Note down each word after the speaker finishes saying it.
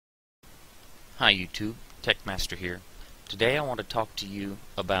Hi YouTube, TechMaster here. Today I want to talk to you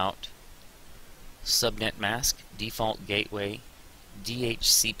about subnet mask, default gateway,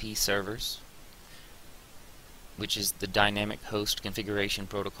 DHCP servers, which is the dynamic host configuration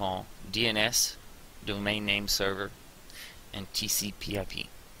protocol, DNS, domain name server, and TCP/IP.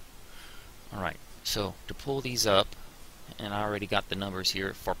 Alright, so to pull these up, and I already got the numbers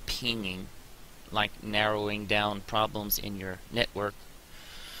here for pinging, like narrowing down problems in your network.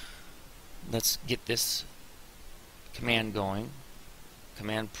 Let's get this command going.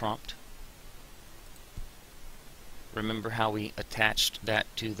 Command prompt. Remember how we attached that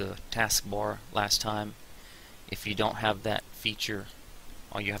to the taskbar last time? If you don't have that feature,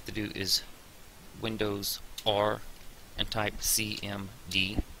 all you have to do is Windows R and type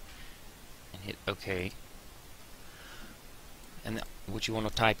CMD and hit OK. And what you want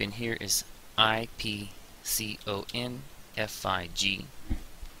to type in here is IPCONF5G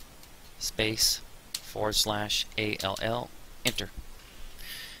space /ALL, enter.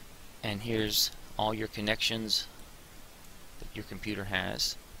 And here's all your connections that your computer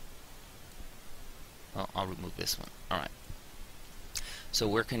has. Well, I'll remove this one. Alright. So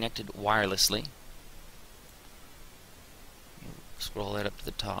we're connected wirelessly. Scroll that up to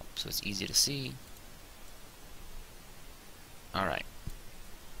the top so it's easy to see. Alright.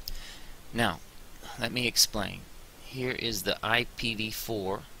 Now, let me explain. Here is the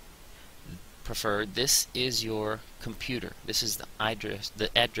Ipv4 Preferred. This is your computer. This is the IP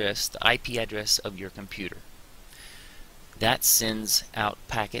address of your computer. That sends out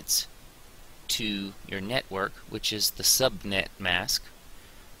packets to your network, which is the subnet mask.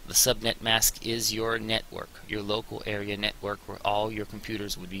 The subnet mask is your network, your local area network where all your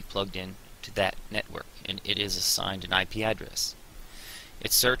computers would be plugged in to that network, and it is assigned an IP address.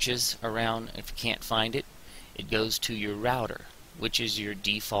 It searches around. If you can't find it, it goes to your router, which is your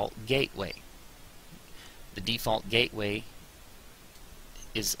default gateway. The default gateway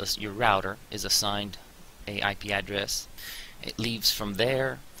is your router is assigned a IP address. It leaves from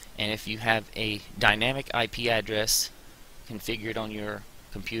there, and if you have a dynamic IP address configured on your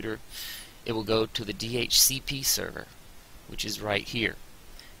computer, it will go to the DHCP server, which is right here.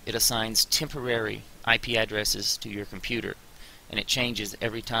 It assigns temporary IP addresses to your computer, and it changes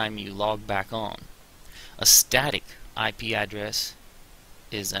every time you log back on. A static IP address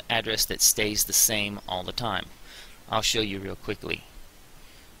is an address that stays the same all the time. I'll show you real quickly.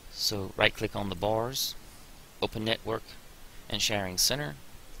 So right click on the bars, open Network and Sharing Center,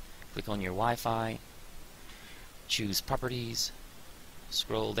 click on your Wi-Fi, choose Properties,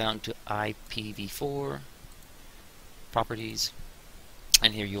 scroll down to Ipv4 Properties,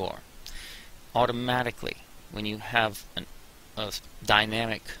 and here you are. Automatically, when you have a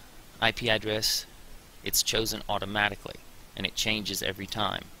dynamic IP address, it's chosen automatically, and it changes every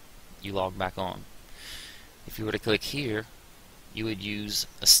time you log back on. If you were to click here, you would use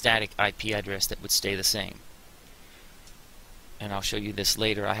a static IP address that would stay the same. And I'll show you this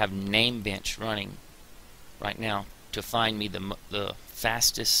later. I have Namebench running right now to find me the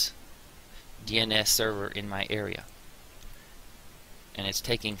fastest DNS server in my area. And it's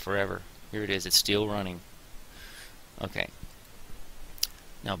taking forever. Here it is. It's still running. Okay.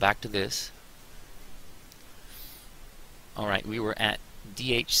 Now back to this. Alright, we were at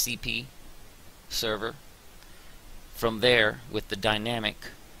DHCP server. From there, with the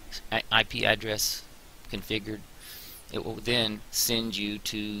dynamic IP address configured, it will then send you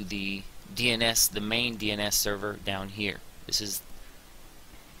to the DNS, the main DNS server down here. This is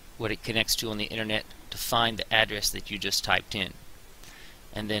what it connects to on the internet to find the address that you just typed in.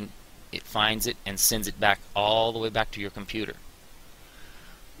 And then it finds it and sends it back all the way back to your computer.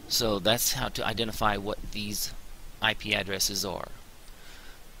 So that's how to identify what these IP addresses are.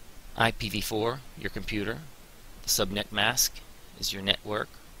 Ipv4, your computer. The subnet mask is your network.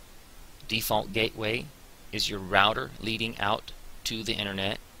 Default gateway is your router leading out to the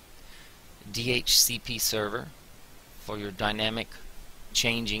internet. DHCP server for your dynamic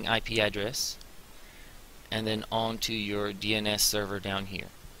changing IP address. And then on to your DNS server down here.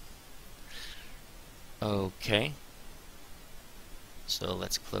 Okay. So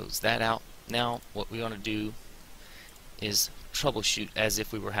let's close that out. Now what we want to do is troubleshoot as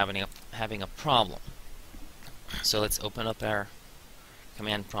if we were having a problem. So let's open up our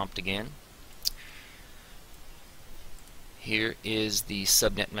command prompt again. Here is the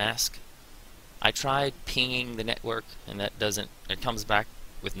subnet mask. I tried pinging the network, and it comes back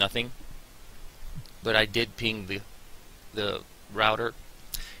with nothing. But I did ping the router,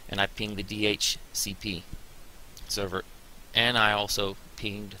 and I pinged the DHCP server, and I also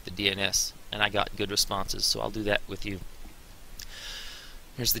pinged the DNS, and I got good responses. So I'll do that with you.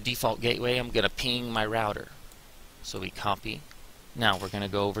 Here's the default gateway. I'm going to ping my router. So we copy. Now we're going to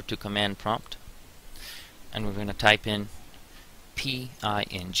go over to command prompt and we're going to type in ping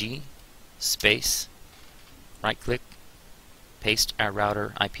space, right click, paste our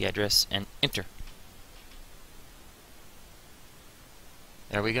router IP address and enter.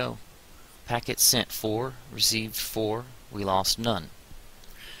 There we go. Packet sent 4, received 4, we lost none.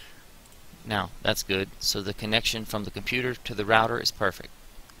 Now that's good. So the connection from the computer to the router is perfect.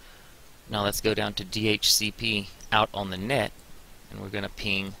 Now let's go down to DHCP out on the net and we're going to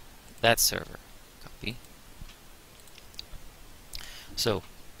ping that server. Copy. So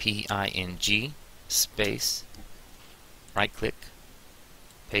ping space, right click,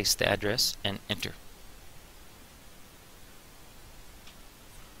 paste the address and enter.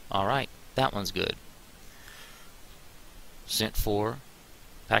 Alright, that one's good. Sent 4,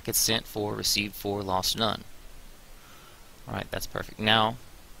 packets sent 4, received 4, lost none. Alright, that's perfect. Now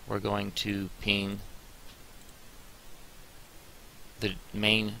we're going to ping the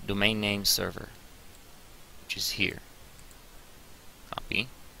main domain name server, which is here. Copy.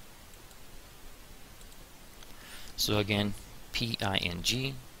 So again,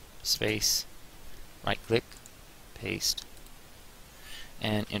 ping space, right click, paste,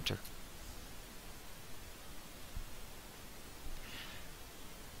 and enter.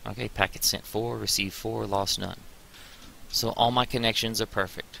 Okay, packet sent 4, received 4, lost none. So all my connections are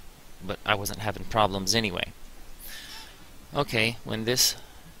perfect, but I wasn't having problems anyway. Okay, when this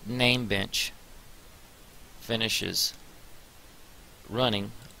name bench finishes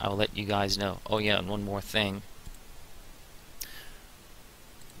running, I'll let you guys know. Oh yeah, and one more thing.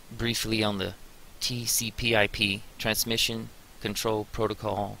 Briefly on the TCP/IP, Transmission Control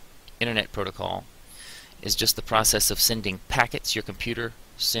Protocol, Internet Protocol, is just the process of sending packets. Your computer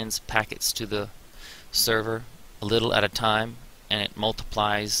sends packets to the server a little at a time, and it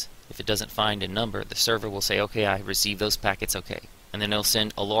multiplies. If it doesn't find a number, the server will say, okay, I received those packets, okay. And then it'll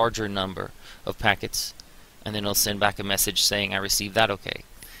send a larger number of packets, and then it'll send back a message saying, I received that, okay.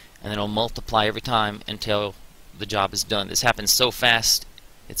 And then it'll multiply every time until the job is done. This happens so fast,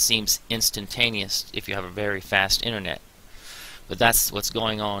 it seems instantaneous if you have a very fast internet. But that's what's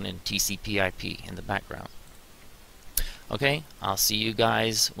going on in TCP/IP in the background. Okay, I'll see you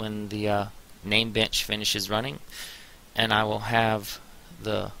guys when the name bench finishes running, and I will have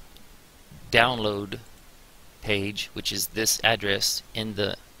the download page, which is this address, in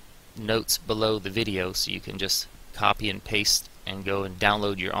the notes below the video, so you can just copy and paste and go and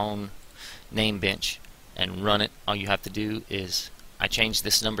download your own name bench and run it. All you have to do is, I changed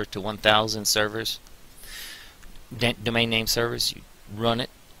this number to 1,000 servers, domain name servers. You run it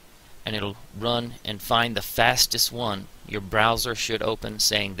and it'll run and find the fastest one. Your browser should open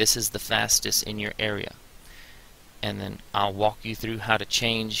saying this is the fastest in your area, and then I'll walk you through how to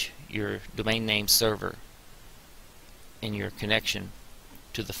change your domain name server in your connection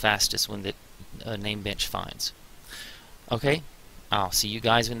to the fastest one that name bench finds. Okay, I'll see you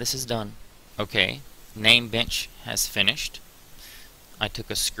guys when this is done. Okay, name bench has finished. I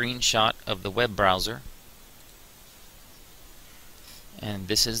took a screenshot of the web browser, and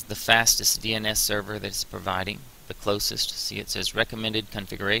this is the fastest DNS server that it's providing, the closest. See, it says recommended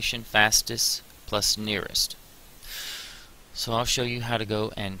configuration, fastest plus nearest. So I'll show you how to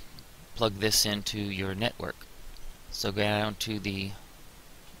go and plug this into your network. So go down to the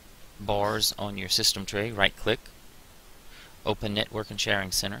bars on your system tray, right click, open Network and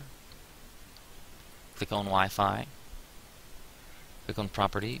Sharing Center, click on Wi-Fi, click on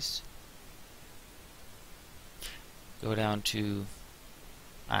Properties, go down to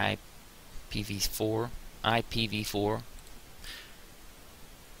Ipv4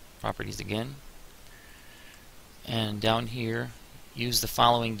 Properties again, and down here use the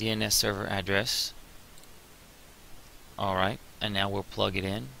following DNS server address. Alright, and now we'll plug it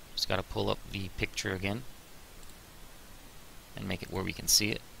in. Just got to pull up the picture again and make it where we can see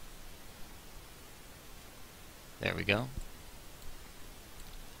it. There we go.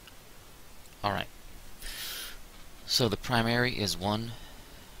 Alright, so the primary is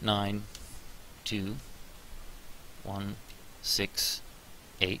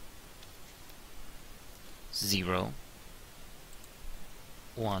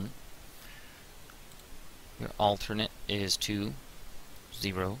Your alternate is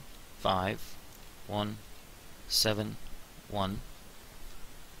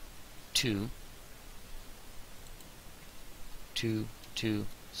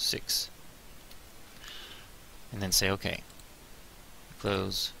and then say OK.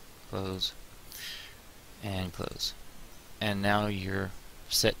 Close, close, and close. And now you're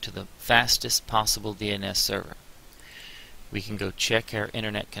set to the fastest possible DNS server. We can go check our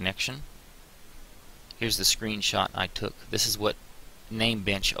internet connection. Here's the screenshot I took. This is what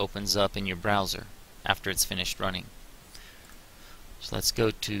Namebench opens up in your browser after it's finished running. So let's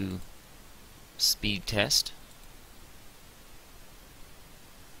go to speed test.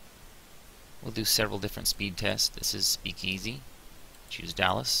 We'll do several different speed tests. This is Speakeasy. Choose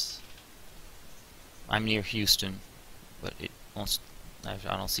Dallas. I'm near Houston, but it won't, I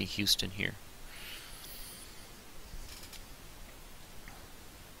don't see Houston here.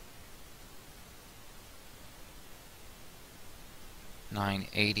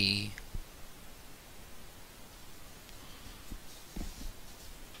 $980.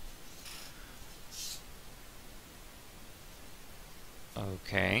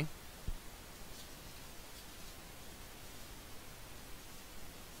 Okay.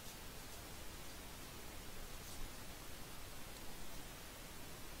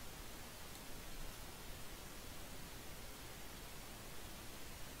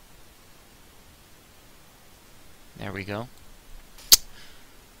 There we go.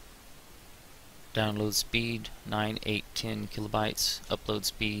 Download speed 9,810 kilobytes. Upload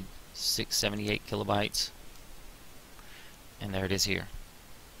speed 678 kilobytes. And there it is here.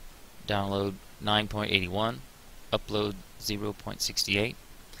 Download 9.81. Upload 0.68.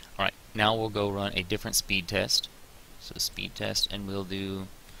 Alright, now we'll go run a different speed test. So speed test, and we'll do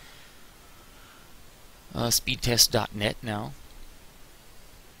speedtest.net now.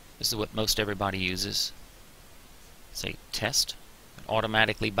 This is what most everybody uses. Say test. It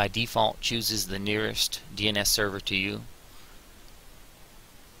automatically by default chooses the nearest DNS server to you.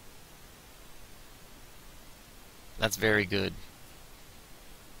 That's very good.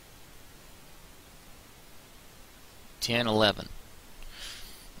 10, 11.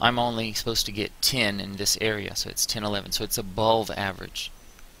 I'm only supposed to get 10 in this area, so it's 10, 11. So it's above average.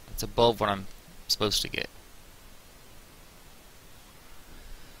 It's above what I'm supposed to get.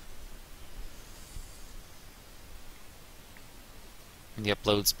 And the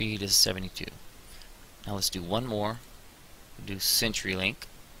upload speed is 72. Now let's do one more. We'll do Centurylink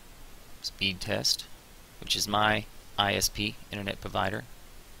speed test, which is my ISP, internet provider.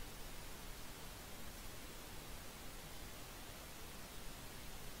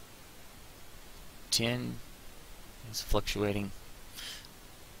 $10 is fluctuating.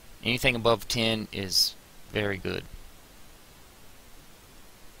 Anything above 10 is very good.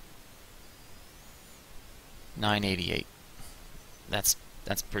 988. That's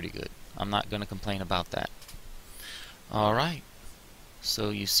pretty good. I'm not going to complain about that. Alright, so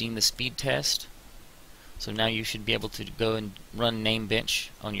you've seen the speed test. So now you should be able to go and run Namebench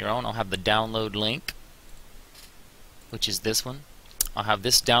on your own. I'll have the download link, which is this one. I'll have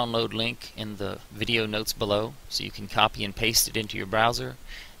this download link in the video notes below, so you can copy and paste it into your browser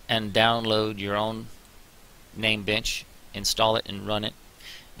and download your own Namebench, install it and run it,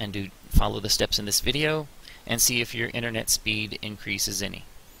 and follow the steps in this video and see if your internet speed increases any.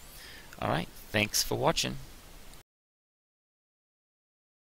 Alright, thanks for watching.